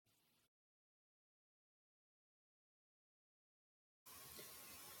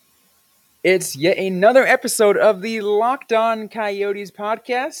It's yet another episode of the Locked On Coyotes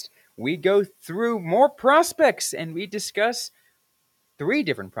podcast. We go through more prospects and we discuss three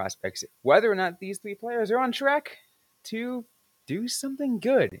different prospects, whether or not these three players are on track to do something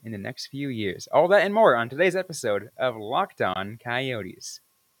good in the next few years. All that and more on today's episode of Locked On Coyotes.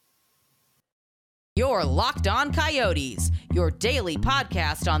 Your Locked On Coyotes, your daily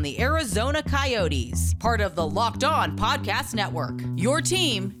podcast on the Arizona Coyotes, part of the Locked On Podcast Network. Your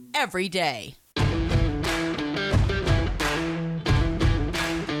team every day.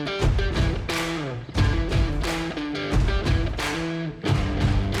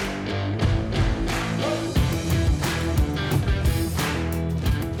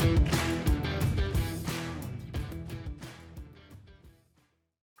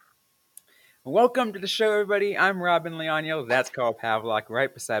 Welcome to the show, everybody. I'm Robin Leonio. That's Carl Pavlock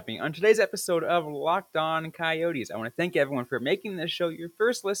right beside me on today's episode of Locked On Coyotes. I want to thank everyone for making this show your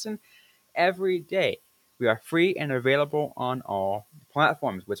first listen every day. We are free and available on all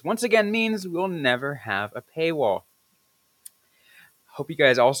platforms, which once again means we'll never have a paywall. Hope you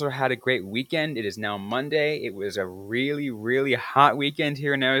guys also had a great weekend. It is now Monday. It was a really, really hot weekend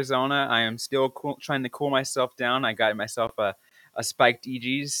here in Arizona. I am still trying to cool myself down. I got myself a spiked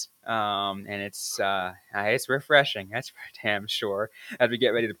EGs, and it's refreshing. That's for damn sure. As we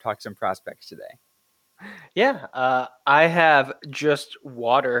get ready to talk some prospects today. Yeah, I have just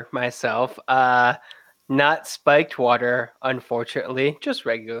water myself. Not spiked water, unfortunately, just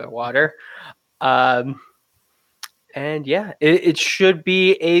regular water. And yeah, it should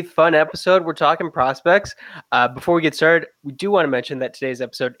be a fun episode. We're talking prospects. Before we get started, we do want to mention that today's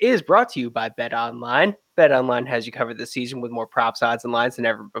episode is brought to you by BetOnline. BetOnline has you covered this season with more props, odds, and lines than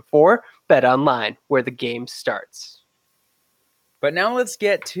ever before. BetOnline, where the game starts. But now let's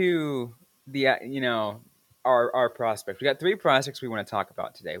get to the our prospects. We got three prospects we want to talk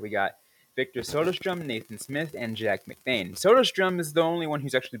about today. We got Victor Soderstrom, Nathan Smith, and Jack McBain. Soderstrom is the only one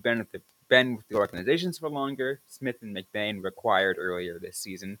who's actually been with the organizations for longer. Smith and McBain required earlier this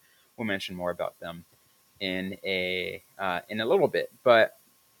season. We'll mention more about them in a little bit. But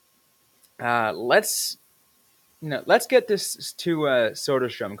let's get this to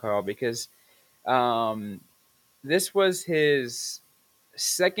Soderstrom, Carl, because this was his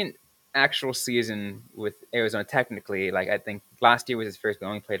second actual season with Arizona. Technically, like I think last year was his first, but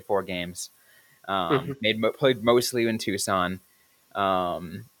only played 4 games. Played mostly in Tucson,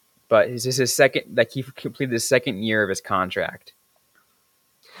 but this is his second. Like he completed the second year of his contract.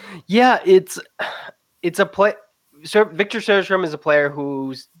 Yeah, it's a play. So Victor Soderstrom is a player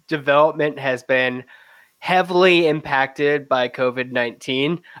whose development has been heavily impacted by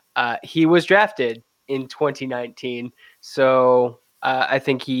COVID-19. He was drafted in 2019, so I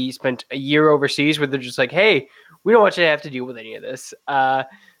think he spent a year overseas where they're just like, "Hey, we don't want you to have to deal with any of this."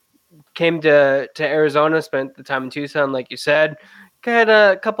 Came to Arizona, spent the time in Tucson, like you said. Got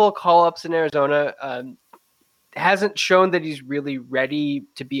a couple of call-ups in Arizona. Hasn't shown that he's really ready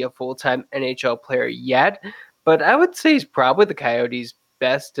to be a full-time NHL player yet, but I would say he's probably the Coyotes'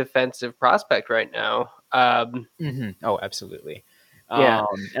 best defensive prospect right now. Oh, absolutely. Yeah.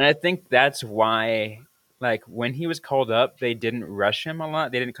 And I think that's why, like, when he was called up, they didn't rush him a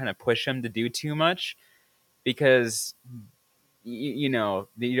lot. They didn't kind of push him to do too much because, you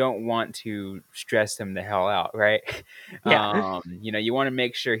don't want to stress him the hell out, right? Yeah. You want to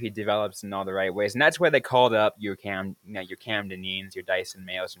make sure he develops in all the right ways. And that's why they called up your Cam Dineen's, your Dyson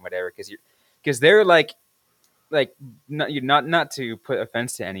Mayos and whatever, because they're like not to put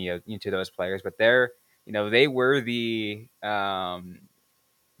offense to any of to those players, but they were the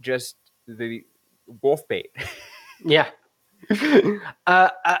just the wolf bait. Yeah.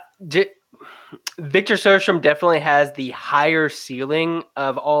 Victor Soderstrom definitely has the higher ceiling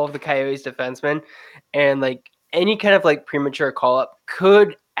of all of the Coyotes defensemen, and like any kind of like premature call up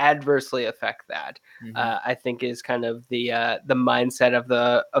could adversely affect that. Mm-hmm. I think is kind of the mindset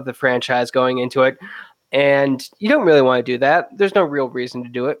of the franchise going into it. And you don't really want to do that. There's no real reason to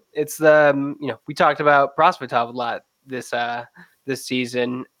do it. It's we talked about Prospetov a lot this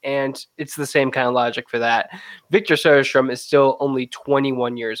season, and it's the same kind of logic for that. Victor Soderstrom is still only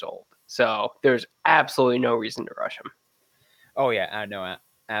 21 years old, so there's absolutely no reason to rush him. Oh yeah, I know,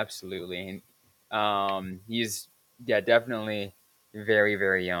 absolutely. And he's definitely very,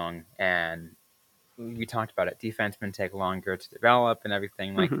 very young, and we talked about it. Defensemen take longer to develop and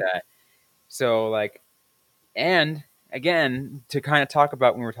everything like that. So like. And again, to kind of talk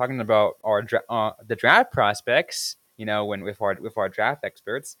about when we're talking about our the draft prospects, with our draft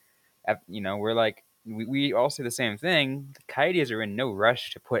experts, we're like, we all say the same thing. The Coyotes are in no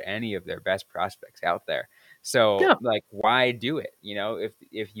rush to put any of their best prospects out there. So, Yeah. like, why do it?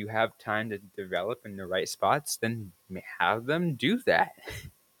 If you have time to develop in the right spots, then have them do that.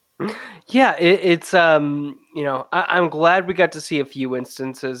 Yeah, it's I'm glad we got to see a few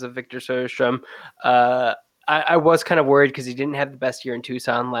instances of Victor Soderstrom. I was kind of worried because he didn't have the best year in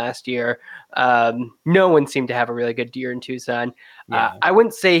Tucson last year. No one seemed to have a really good year in Tucson. Yeah, I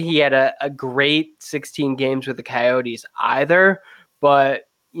wouldn't say he had a great 16 games with the Coyotes either, but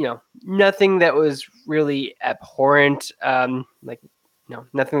nothing that was really abhorrent.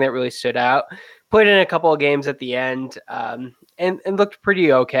 Nothing that really stood out. Played in a couple of games at the end, and looked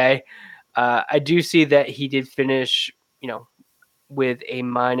pretty okay. I do see that he did finish, with a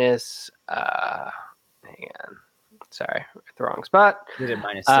minus. Hang on, sorry, the wrong spot. did it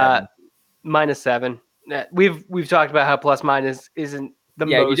minus Uh, seven. -7. We've talked about how plus minus isn't the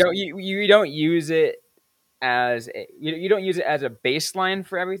Yeah, most. you don't use it as you don't use it as a baseline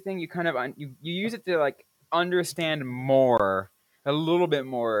for everything. You kind of you use it to like understand more, a little bit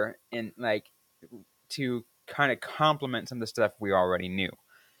more, in like to kind of complement some of the stuff we already knew,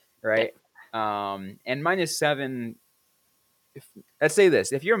 right? And -7. Let's say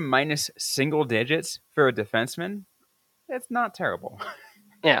this: if you're minus single digits for a defenseman, that's not terrible.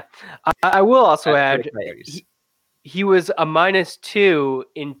 Yeah, I will also For the add Coyotes. he was a -2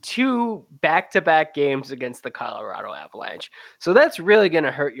 in 2 back-to-back games against the Colorado Avalanche. So that's really going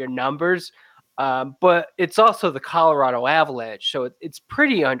to hurt your numbers. But it's also the Colorado Avalanche, so it's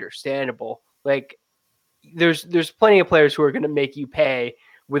pretty understandable. Like there's plenty of players who are going to make you pay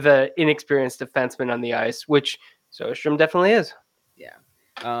with an inexperienced defenseman on the ice, which Soderstrom definitely is. Yeah.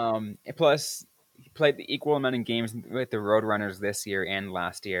 And plus, he played the equal amount of games with the Roadrunners this year and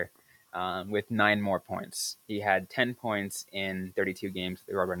last year, with 9 more points. He had 10 points in 32 games with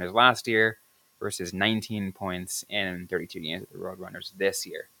the Roadrunners last year versus 19 points in 32 games with the Roadrunners this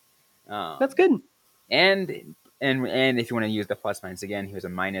year. That's good. And if you want to use the plus minus again, he was a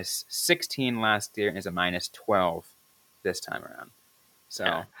 -16 last year and is a -12 this time around.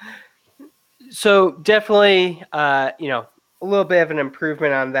 So definitely, a little bit of an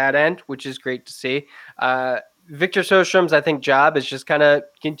improvement on that end, which is great to see. Victor Soderstrom's, I think, job is just kind of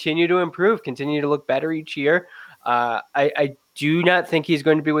continue to improve, continue to look better each year. I do not think he's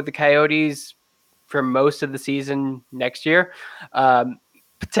going to be with the Coyotes for most of the season next year.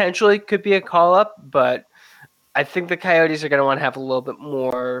 Potentially could be a call up, but I think the Coyotes are going to want to have a little bit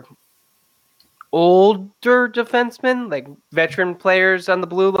more older defensemen, like veteran players on the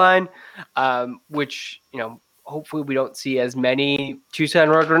blue line, which, hopefully we don't see as many Tucson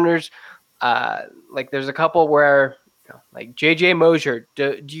Roadrunners. Like there's a couple where, like JJ Mosier,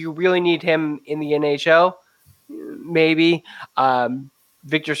 do you really need him in the NHL? Maybe.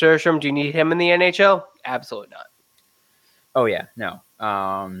 Victor Soderstrom, do you need him in the NHL? Absolutely not. Oh yeah, no.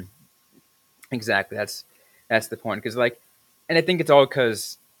 Exactly. That's the point. Because and I think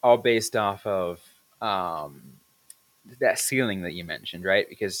it's all based off of that ceiling that you mentioned, right?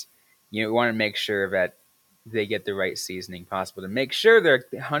 Because you want to make sure that they get the right seasoning possible to make sure they're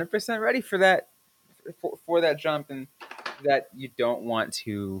 100% ready for that for that jump, and that you don't want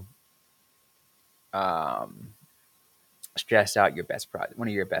to stress out one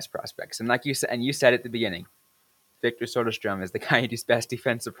of your best prospects. And like you said, and you said at the beginning, Victor Soderstrom is the Coyotes' best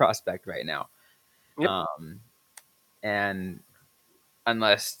defensive prospect right now. Yep. And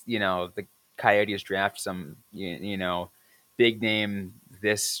unless the Coyotes draft some big name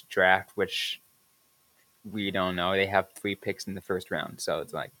this draft, which we don't know. They have 3 picks in the first round, so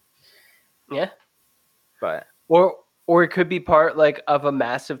it's like, yeah. But or it could be part of a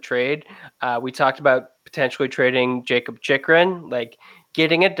massive trade. We talked about potentially trading Jacob Chikrin. Like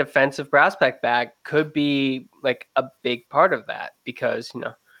getting a defensive prospect back could be like a big part of that because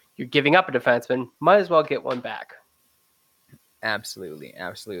you're giving up a defenseman. Might as well get one back. Absolutely.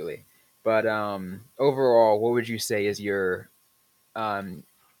 But overall, what would you say is your hope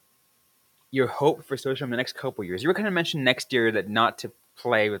for Soderstrom in the next couple years? You were kind of mentioned next year that not to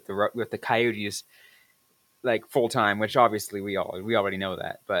play with the Coyotes like full time, which obviously we already know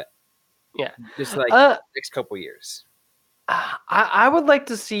that, but yeah, just next couple years. I would like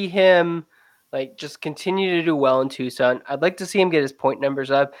to see him just continue to do well in Tucson. I'd like to see him get his point numbers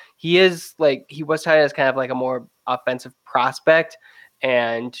up. He was tied as kind of like a more offensive prospect.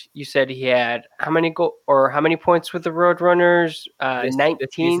 And you said he had how many points with the Roadrunners?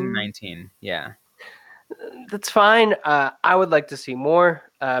 19. 19. Yeah, that's fine. I would like to see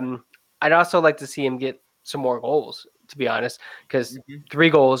more. I'd also like to see him get some more goals, to be honest, because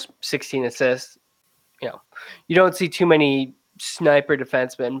 3 goals, 16 assists. You don't see too many sniper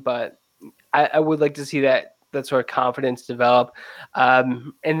defensemen, but I would like to see that sort of confidence develop.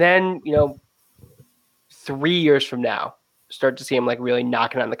 And then, 3 years from now, start to see him like really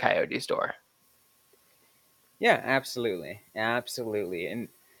knocking on the Coyotes door. Yeah, absolutely. Absolutely.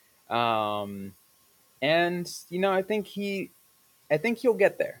 Um I think he'll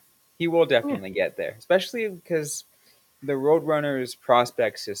get there. He will Yeah. definitely get there, especially because the Roadrunners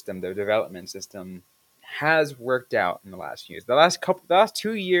prospect system, their development system, has worked out in the last few years. The last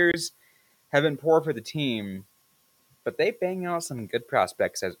 2 years have been poor for the team, but they bang out some good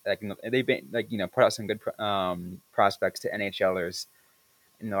prospects. Put out some good prospects to NHLers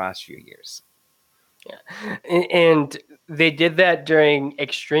in the last few years. Yeah. And they did that during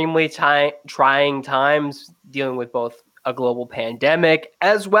extremely trying times, dealing with both a global pandemic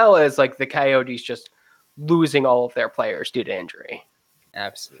as well as like the Coyotes just losing all of their players due to injury.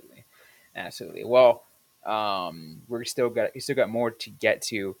 Absolutely, absolutely. Well, we still got more to get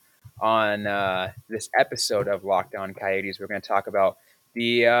to on this episode of Locked On Coyotes. We're going to talk about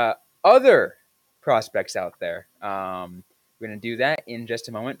the other prospects out there. We're going to do that in just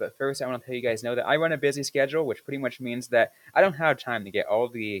a moment. But first, I want to let you guys know that I run a busy schedule, which pretty much means that I don't have time to get all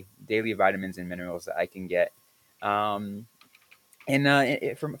the daily vitamins and minerals that I can get. For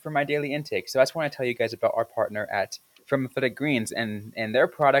my daily intake. So that's why I tell you guys about our partner at From Athletic Greens and their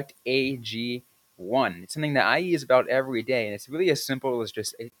product AG1. It's something that I use about every day, and it's really as simple as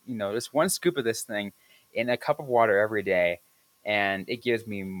just one scoop of this thing in a cup of water every day, and it gives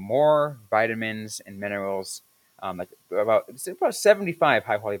me more vitamins and minerals, it's about 75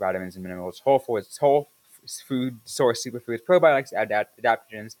 high quality vitamins and minerals, whole food source superfoods, probiotics,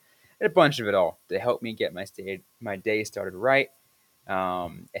 adaptogens, and a bunch of it all to help me get my day started right.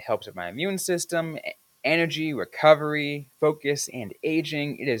 It helps with my immune system, energy, recovery, focus, and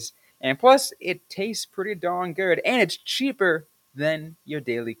aging. And plus it tastes pretty darn good, and it's cheaper than your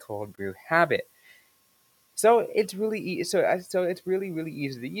daily cold brew habit. So it's really it's really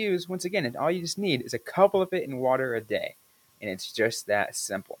easy to use. Once again, and all you just need is a couple of it in water a day, and it's just that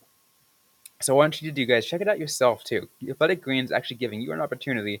simple. So what I want you to do, guys, check it out yourself too. Athletic Greens actually giving you an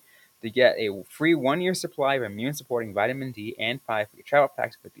opportunity to get a free 1 year supply of immune-supporting vitamin D and 5 free travel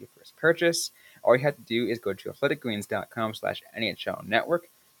packs with your first purchase. All you have to do is go to athleticgreens.com/NHL Network.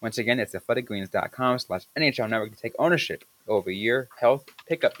 Once again, it's athleticgreens.com/NHL Network to take ownership over your health.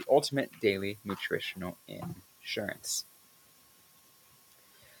 Pick up the ultimate daily nutritional insurance.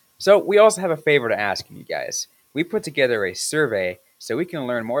 So we also have a favor to ask you guys. We put together a survey so we can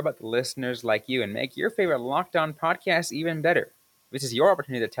learn more about the listeners like you and make your favorite Locked On podcast even better. This is your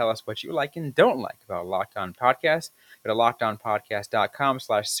opportunity to tell us what you like and don't like about Locked On Podcast. Go to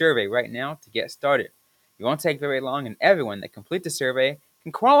lockedonpodcast.com/survey right now to get started. It won't take very long, and everyone that completes the survey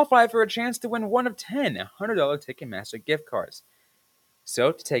can qualify for a chance to win one of 10 $100 Ticketmaster gift cards.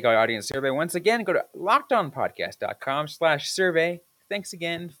 So to take our audience survey, once again, go to lockedonpodcast.com/survey. Thanks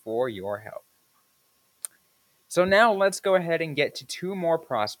again for your help. So now let's go ahead and get to two more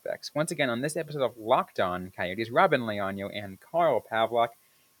prospects. Once again, on this episode of Locked On Coyotes, Robin Leonio and Carl Pavlock.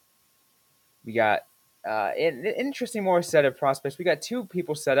 We got an interesting more set of prospects. We got two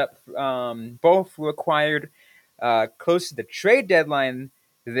people set up, both who acquired close to the trade deadline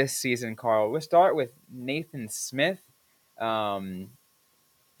this season, Carl. We'll start with Nathan Smith, who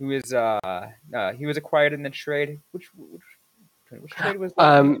is he was acquired in the trade. Which trade was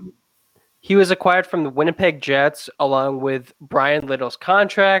that? He was acquired from the Winnipeg Jets along with Brian Little's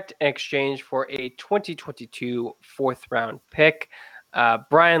contract in exchange for a 2022 fourth-round pick.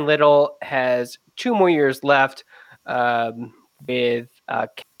 Brian Little has 2 more years left with a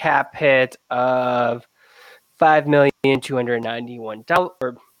cap hit of $5,291,000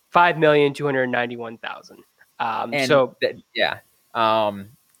 or $5,291,000.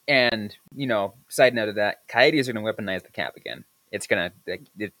 And side note of that, Coyotes are going to weaponize the cap again. It's gonna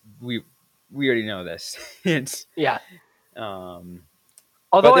we already know this. It's yeah. Although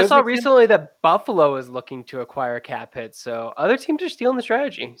I saw recently that Buffalo is looking to acquire cap hits, so other teams are stealing the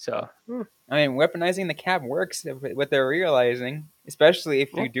strategy. So I mean, weaponizing the cap works. What they're realizing, especially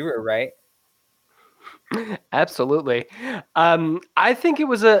if you do it right. Absolutely. I think it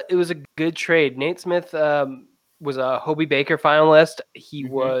was a good trade. Nate Smith was a Hobey Baker finalist. He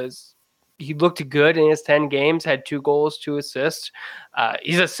looked good in his 10 games, had 2 goals, 2 assists.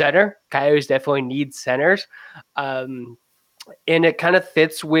 He's a center. Coyotes definitely need centers. And it kind of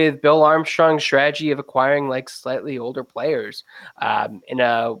fits with Bill Armstrong's strategy of acquiring like slightly older players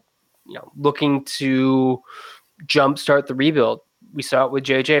looking to jumpstart the rebuild. We saw it with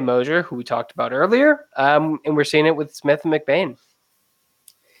JJ Moser, who we talked about earlier, and we're seeing it with Smith and McBain.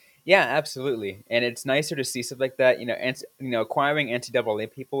 Yeah, absolutely. And it's nicer to see stuff like that. Acquiring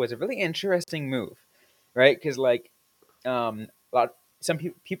NCAA people is a really interesting move, right? Because a lot some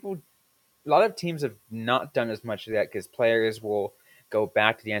people a lot of teams have not done as much of that because players will go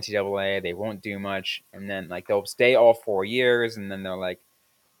back to the NCAA, they won't do much, and then like they'll stay all 4 years, and then they're like,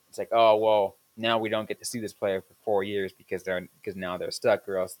 it's like, oh well, now we don't get to see this player for 4 years because now they're stuck,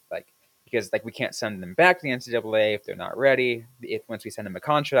 or else because like we can't send them back to the NCAA if they're not ready. If once we send them a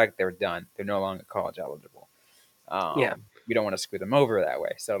contract, they're done. They're no longer college eligible. Yeah. We don't want to screw them over that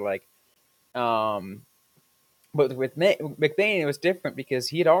way. So um, but with McBain, it was different because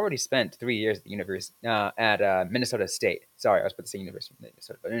he had already spent 3 years at the university at Minnesota State. Sorry, I was about to say University of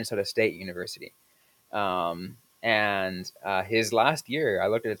Minnesota, but Minnesota State University. And his last year,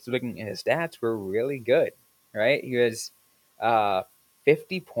 looking at his stats, were really good. Right, he was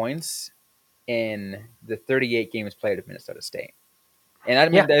 50 points in the 38 games played at Minnesota State. And I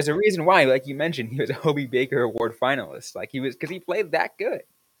mean, Yeah. there's a reason why, like you mentioned, he was a Hobie Baker Award finalist. Like he was because he played that good.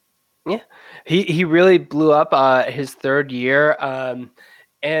 Yeah, he really blew up his third year,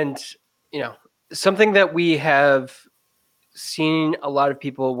 and you know something that we have seen a lot of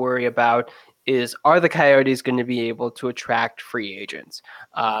people worry about is, are the Coyotes going to be able to attract free agents?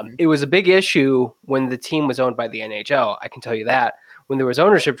 Mm-hmm. It was a big issue when the team was owned by the NHL. I can tell you that when there was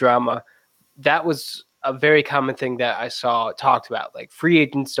ownership drama, that was a very common thing that I saw talked about. Like, free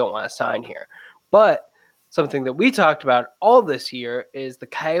agents don't want to sign here, but something that we talked about all this year is the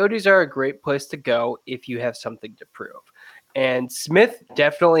Coyotes are a great place to go if you have something to prove. And Smith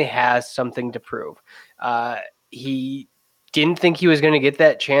definitely has something to prove. He didn't think he was going to get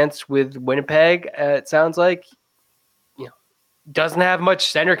that chance with Winnipeg. It sounds like, doesn't have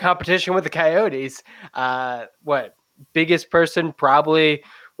much center competition with the Coyotes. Biggest person probably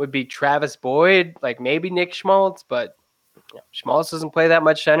would be Travis Boyd, like maybe Nick Schmaltz, but Schmaltz doesn't play that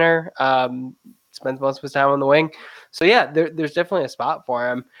much center. Spends most of his time on the wing. So yeah, there's definitely a spot for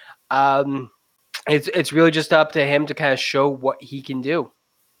him. It's really just up to him to kind of show what he can do.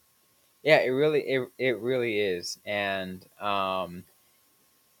 Yeah, it really is, and I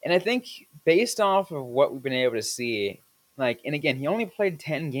think based off of what we've been able to see, and again, he only played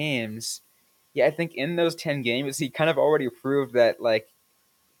 10 games. Yeah, I think in those 10 games, he kind of already proved that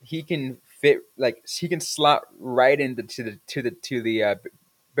he can he can slot right into the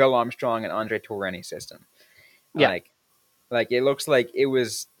Bill Armstrong and Andre Tourigny system. Yeah. It looks like it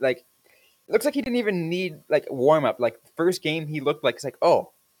looks like he didn't even need warm up. Like first game, he looked like it's like,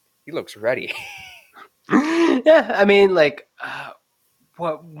 oh, he looks ready. Yeah, I mean,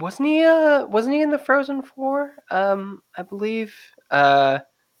 what wasn't he? Wasn't he in the Frozen Four? I believe. I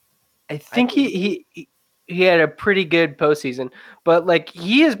think he had a pretty good postseason, but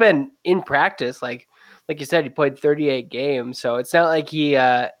he has been in practice. Like you said, he played 38 games, so it's not like he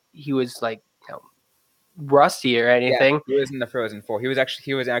was rusty or Yeah, anything. he was in the Frozen Four. He was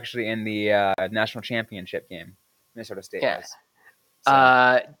actually in the national championship game. Minnesota State Yeah. was.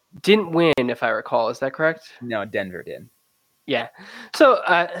 So, Didn't win, if I recall. Is that correct? no, Denver did. Yeah. So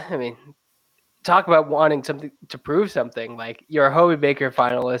I mean, talk about wanting something to prove something. Like, you're a Hobie Baker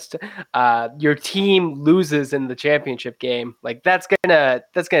finalist. Your team loses in the championship game. Like, that's gonna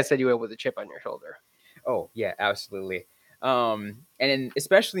set you in with a chip on your shoulder. Oh yeah, absolutely. And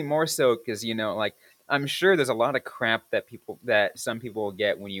especially more so because I'm sure there's a lot of crap that some people will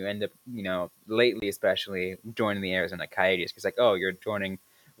get when you end up lately, especially joining the Arizona Coyotes, because oh, you're joining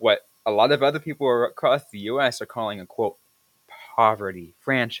what a lot of other people across the U.S. are calling a quote poverty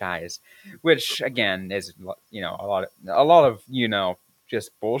franchise, which again is a lot of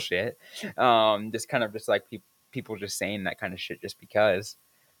just bullshit. Just kind of just like people just saying that kind of shit just because.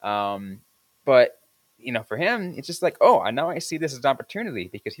 But for him, it's just like, oh, I know I see this as an opportunity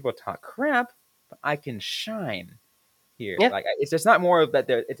because people talk crap, but I can shine here. Yeah. It's just not more of that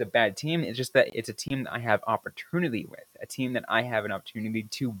it's a bad team. It's just that it's a team that I have opportunity with, a team that I have an opportunity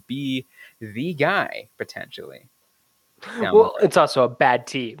to be the guy potentially. Well, it's also a bad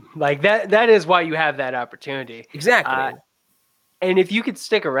team. Like that is why you have that opportunity. Exactly. And if you could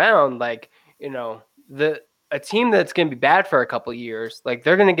stick around, a team that's going to be bad for a couple of years,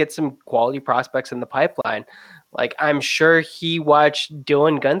 they're going to get some quality prospects in the pipeline. I'm sure he watched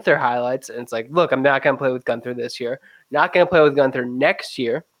Dylan Guenther highlights, and it's like, look, I'm not going to play with Guenther this year. Not going to play with Guenther next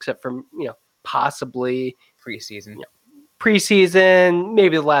year, except for possibly preseason. Preseason,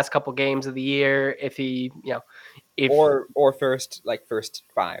 maybe the last couple games of the year, if he or first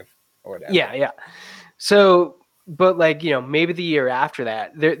five or whatever. Yeah. So, but maybe the year after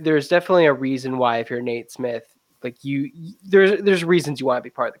that, there's definitely a reason why, if you're Nate Smith, there's reasons you want to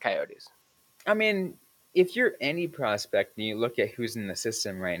be part of the Coyotes. I mean, if you're any prospect and you look at who's in the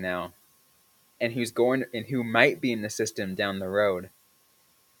system right now and who might be in the system down the road,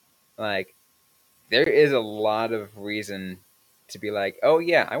 like there is a lot of reason to be like, oh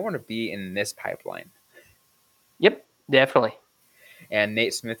yeah, I want to be in this pipeline. Yep, definitely. And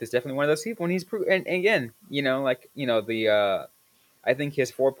Nate Smith is definitely one of those people. And and again, I think his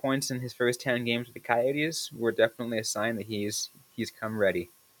 4 points in his first 10 games with the Coyotes were definitely a sign that he's come ready,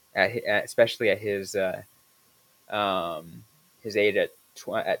 especially at his age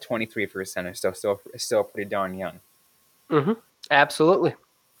at 23 for a center. Still pretty darn young. Mm-hmm. Absolutely.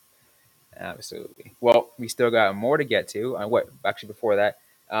 Absolutely. Well, we still got more to get to. Before that,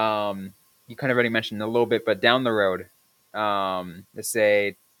 you kind of already mentioned a little bit, but down the road, let's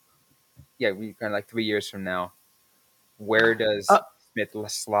say, yeah, we kind of like 3 years from now, where does Uh, Smith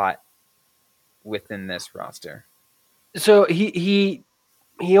slot within this roster? so he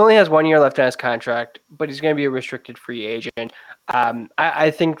only has 1 year left on his contract, but he's going to be a restricted free agent.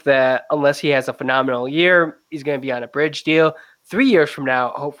 I think that unless he has a phenomenal year, he's going to be on a bridge deal. 3 years from now,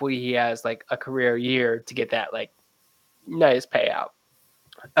 hopefully he has like a career year to get that like nice payout,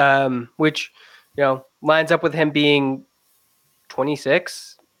 which lines up with him being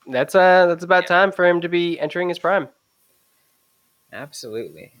 26. That's about time for him to be entering his prime.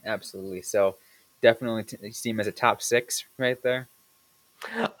 Absolutely, absolutely. So definitely see him as a top 6 right there.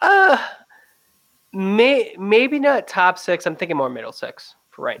 Maybe not top 6. I'm thinking more middle 6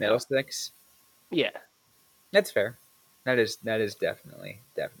 for right Middle now. 6. Yeah. That's fair. That is definitely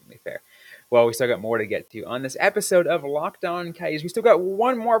fair. Well, we still got more to get to on this episode of Locked On Coyotes. We still got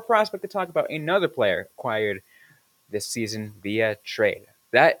one more prospect to talk about. Another player acquired this season via trade.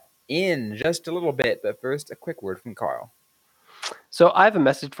 That in just a little bit, but first, a quick word from Carl. So I have a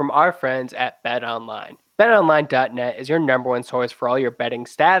message from our friends at BetOnline. BetOnline.net is your number one source for all your betting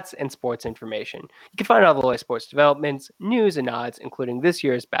stats and sports information. You can find all the latest sports developments, news, and odds, including this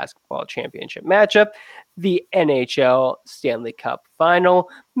year's basketball championship matchup, the NHL Stanley Cup Final,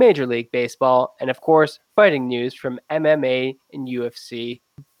 Major League Baseball, and of course, fighting news from MMA and UFC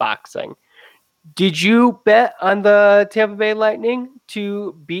boxing. Did you bet on the Tampa Bay Lightning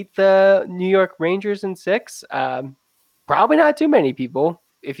to beat the New York Rangers in 6? Probably not too many people.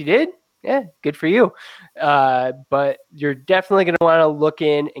 If you did, yeah, good for you. But you're definitely going to want to look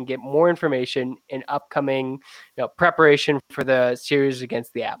in and get more information in upcoming preparation for the series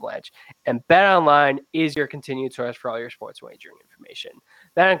against the Avalanche. And BetOnline is your continued source for all your sports wagering information.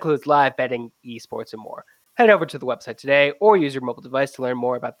 That includes live betting, esports, and more. Head over to the website today or use your mobile device to learn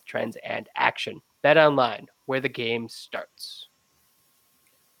more about the trends and action. BetOnline, where the game starts.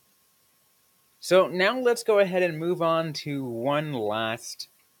 So now let's go ahead and move on to one last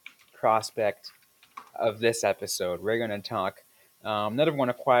prospect of this episode. We're going to talk another one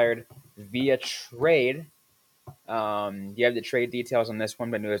acquired via trade. You have the trade details on this one,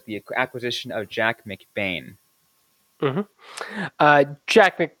 but it was the acquisition of Jack McBain.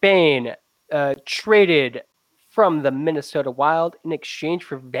 Jack McBain traded from the Minnesota Wild in exchange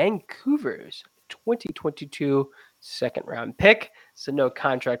for Vancouver's 2022 second round pick. So no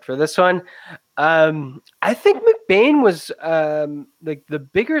contract for this one. I think McBain was like the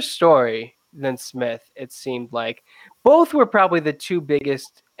bigger story than Smith. It seemed like both were probably the two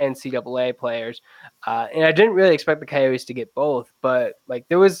biggest NCAA players, and I didn't really expect the Coyotes to get both. But like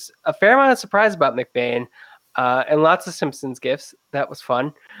there was a fair amount of surprise about McBain. And lots of Simpsons gifts. That was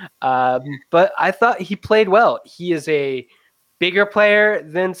fun. But I thought he played well. He is a bigger player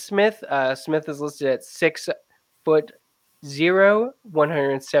than Smith. Smith is listed at 6'0",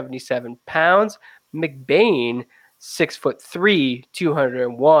 177 pounds. McBain, 6'3",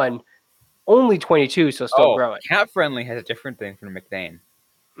 201, only 22, so still growing. Cap Friendly has a different thing from McBain.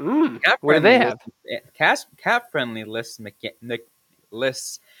 What do they have? Cap Friendly lists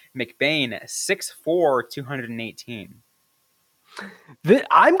McBain 6'4", 218.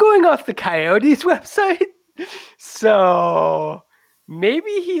 I'm going off the Coyotes website, so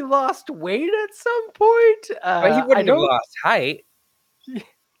maybe he lost weight at some point. But he wouldn't have lost height.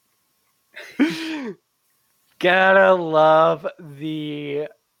 Gotta love the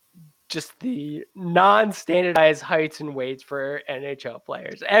non-standardized heights and weights for NHL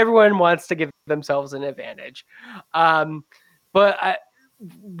players. Everyone wants to give themselves an advantage. But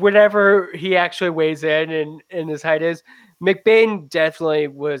whatever he actually weighs in and his height is, McBain definitely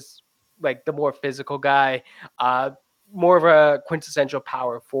was like the more physical guy, more of a quintessential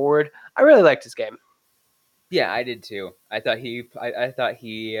power forward. I really liked his game. Yeah, I did too. I thought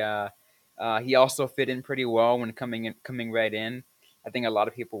he also fit in pretty well when coming right in. I think a lot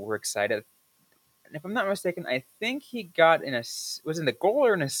of people were excited. And if I'm not mistaken, I think he got was it a goal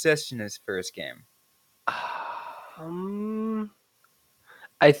or an assist in his first game? Um,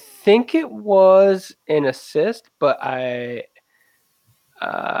 I think it was an assist, but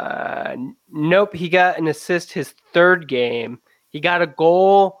nope, he got an assist his third game. He got a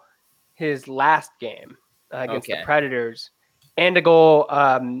goal his last game against the Okay. Predators, and a goal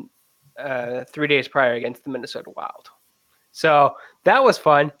 3 days prior against the Minnesota Wild. So that was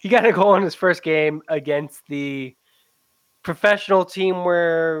fun. He got a goal in his first game against the professional team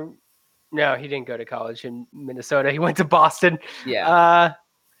where no, he didn't go to college in Minnesota. He went to Boston. Yeah, Uh,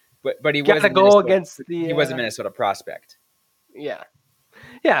 but he was got a a goal Minnesota. against He the was a Minnesota prospect. yeah.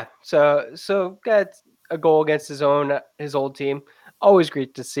 Yeah, so got a goal against his old team. Always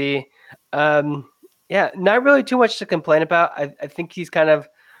great to see. Yeah, not really too much to complain about. I think he's kind of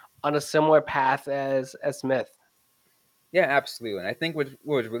on a similar path as Smith. Yeah, absolutely. And I think what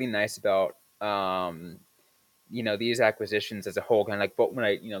was really nice about these acquisitions as a whole, kind of like both when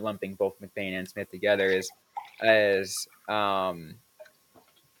I lumping both McBain and Smith together is as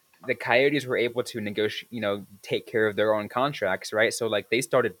the Coyotes were able to negotiate, take care of their own contracts, right? So like they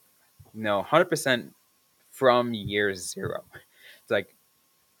started, 100% from year zero. It's like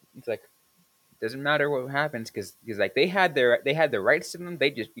it's like doesn't matter what happens because like they had the rights to them. They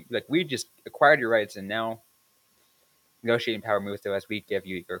just like we just acquired your rights and now negotiating power moves to us. We give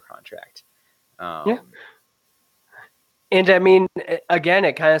you your contract. Yeah, Um, and I mean, again,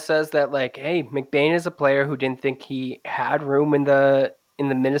 it kind of says that like, hey, McBain is a player who didn't think he had room in the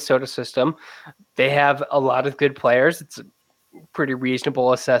Minnesota system. They have a lot of good players. It's pretty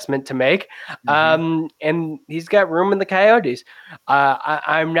reasonable assessment to make. mhm. And he's got room in the Coyotes.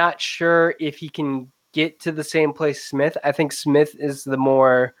 I'm not sure if he can get to the same place Smith. I think Smith is the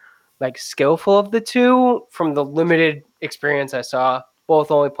more like skillful of the two from the limited experience I saw.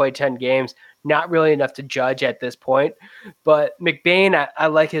 Both only played 10 games. Not really enough to judge at this point. But McBain, I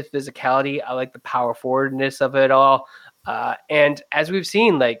like his physicality. I like the power forwardness of it all. And as we've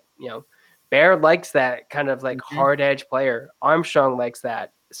seen, like, Bear likes that kind of like Mhm. hard edge player. Armstrong likes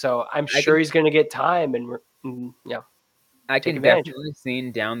that. So I'm I sure can he's going to get time and I take can advantage. definitely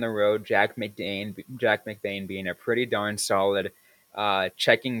see down the road Jack McBain being a pretty darn solid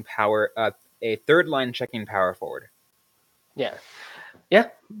checking power a third line checking power forward. Yeah. Yeah,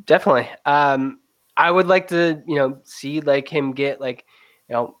 definitely. I would like to, see like him get like,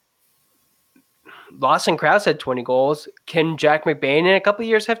 you know, Lawson Krause had 20 goals. Can Jack McBain in a couple of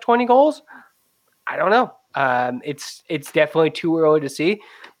years have 20 goals? I don't know. It's definitely too early to see,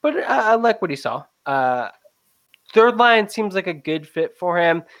 but I like what he saw. Third line seems like a good fit for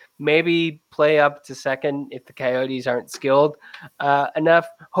him. Maybe play up to second if the Coyotes aren't skilled enough.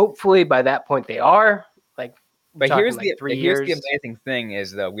 Hopefully, by that point they are. Like we're But talking here's like the 3 years. amazing thing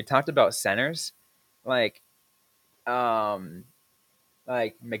is though we talked about centers, like um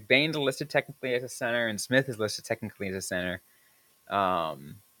like McBain's listed technically as a center and Smith is listed technically as a center.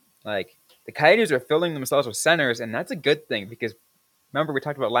 Um, like the Coyotes are filling themselves with centers, and that's a good thing because remember we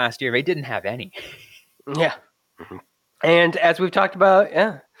talked about last year they didn't have any. Yeah, and as we've talked about,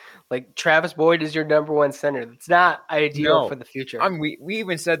 yeah, like Travis Boyd is your number one center. That's not ideal No, for the future. we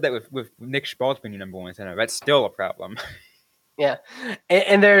even said that with Nick Schmaltz being your number one center. That's still a problem. Yeah,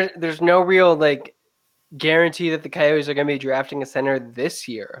 and there's no real like guarantee that the Coyotes are going to be drafting a center this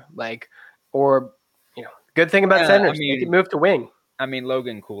year. Like, or good thing about Yeah, centers, they can move to wing. I mean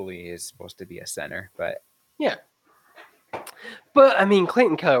Logan Cooley is supposed to be a center, but Yeah, but I mean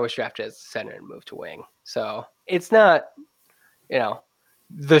Clayton Keller was drafted as a center and moved to wing, so it's not you know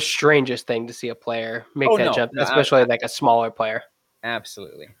the strangest thing to see a player make oh that no, jump, no, especially like a smaller player.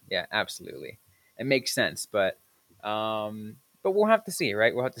 absolutely, yeah, absolutely, it makes sense, but we'll have to see,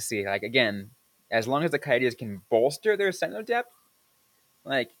 right? We'll have to see. Like again, as long as the Coyotes can bolster their center depth,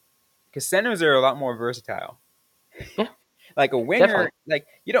 like because centers are a lot more versatile. Yeah, Like a definitely, winger, like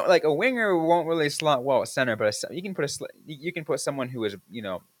you don't like a winger won't really slot well at center, but you can you can put someone who is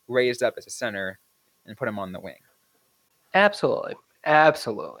raised up as a center and put him on the wing. absolutely,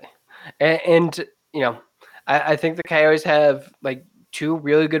 absolutely, and I think the Coyotes have like two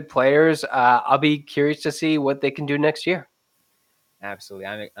really good players. I'll be curious to see what they can do next year.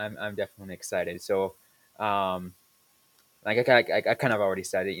 Absolutely, I'm definitely excited. So, um, like I kind of already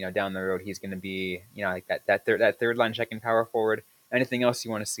said it. Down the road he's going to be like that third line checking power forward. Anything else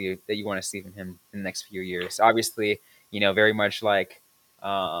you want to see that you want to see from him in the next few years? Obviously, very much like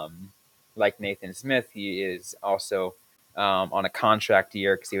Nathan Smith, he is also on a contract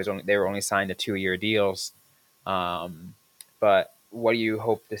year because they were only signed to 2-year deals. Um, but what do you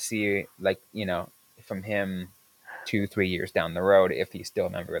hope to see, from him 2-3 years down the road if he's still a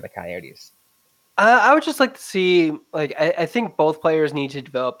member of the Coyotes? I would just like to see, like, I think both players need to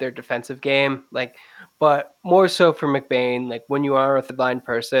develop their defensive game, like, but more so for McBain, like, when you are a third line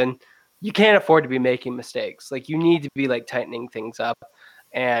person, you can't afford to be making mistakes. Like, you need to be, like, tightening things up.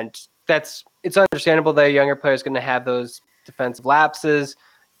 And it's understandable that a younger player is going to have those defensive lapses.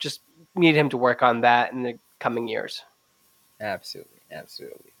 Just need him to work on that in the coming years. Absolutely,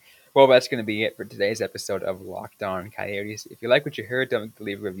 absolutely. Well, that's going to be it for today's episode of Locked On Coyotes. If you like what you heard, don't forget to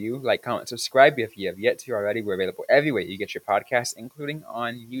leave a review, like, comment, subscribe if you have yet to already. We're available everywhere you get your podcasts, including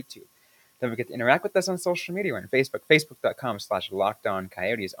on YouTube. Don't forget to interact with us on social media. We're on Facebook,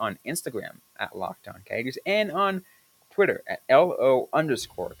 facebook.com/LockedOnCoyotes, on Instagram @LockedOnCoyotes, and on Twitter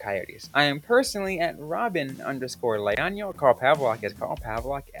 @LO_Coyotes. I am personally at Robin_Leano. Carl Pavlock is Carl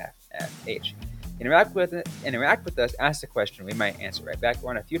Pavlock FFH. Interact with us, ask a question. We might answer right back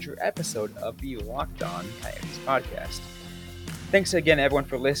on a future episode of the Locked On Coyotes podcast. Thanks again, everyone,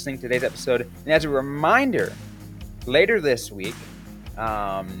 for listening to today's episode. And as a reminder, later this week,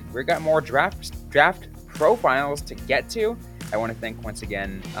 we got more draft profiles to get to. I want to thank once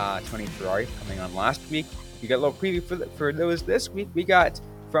again Tony Ferrari for coming on last week. We got a little preview for those this week. We got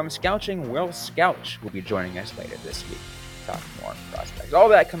from Scouching, Will Scouch will be joining us later this week. Talk more prospects. All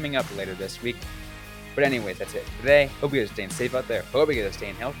that coming up later this week. But anyways, that's it for today. Hope you guys are staying safe out there. Hope you guys are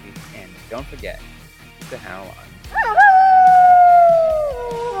staying healthy. And don't forget to howl on.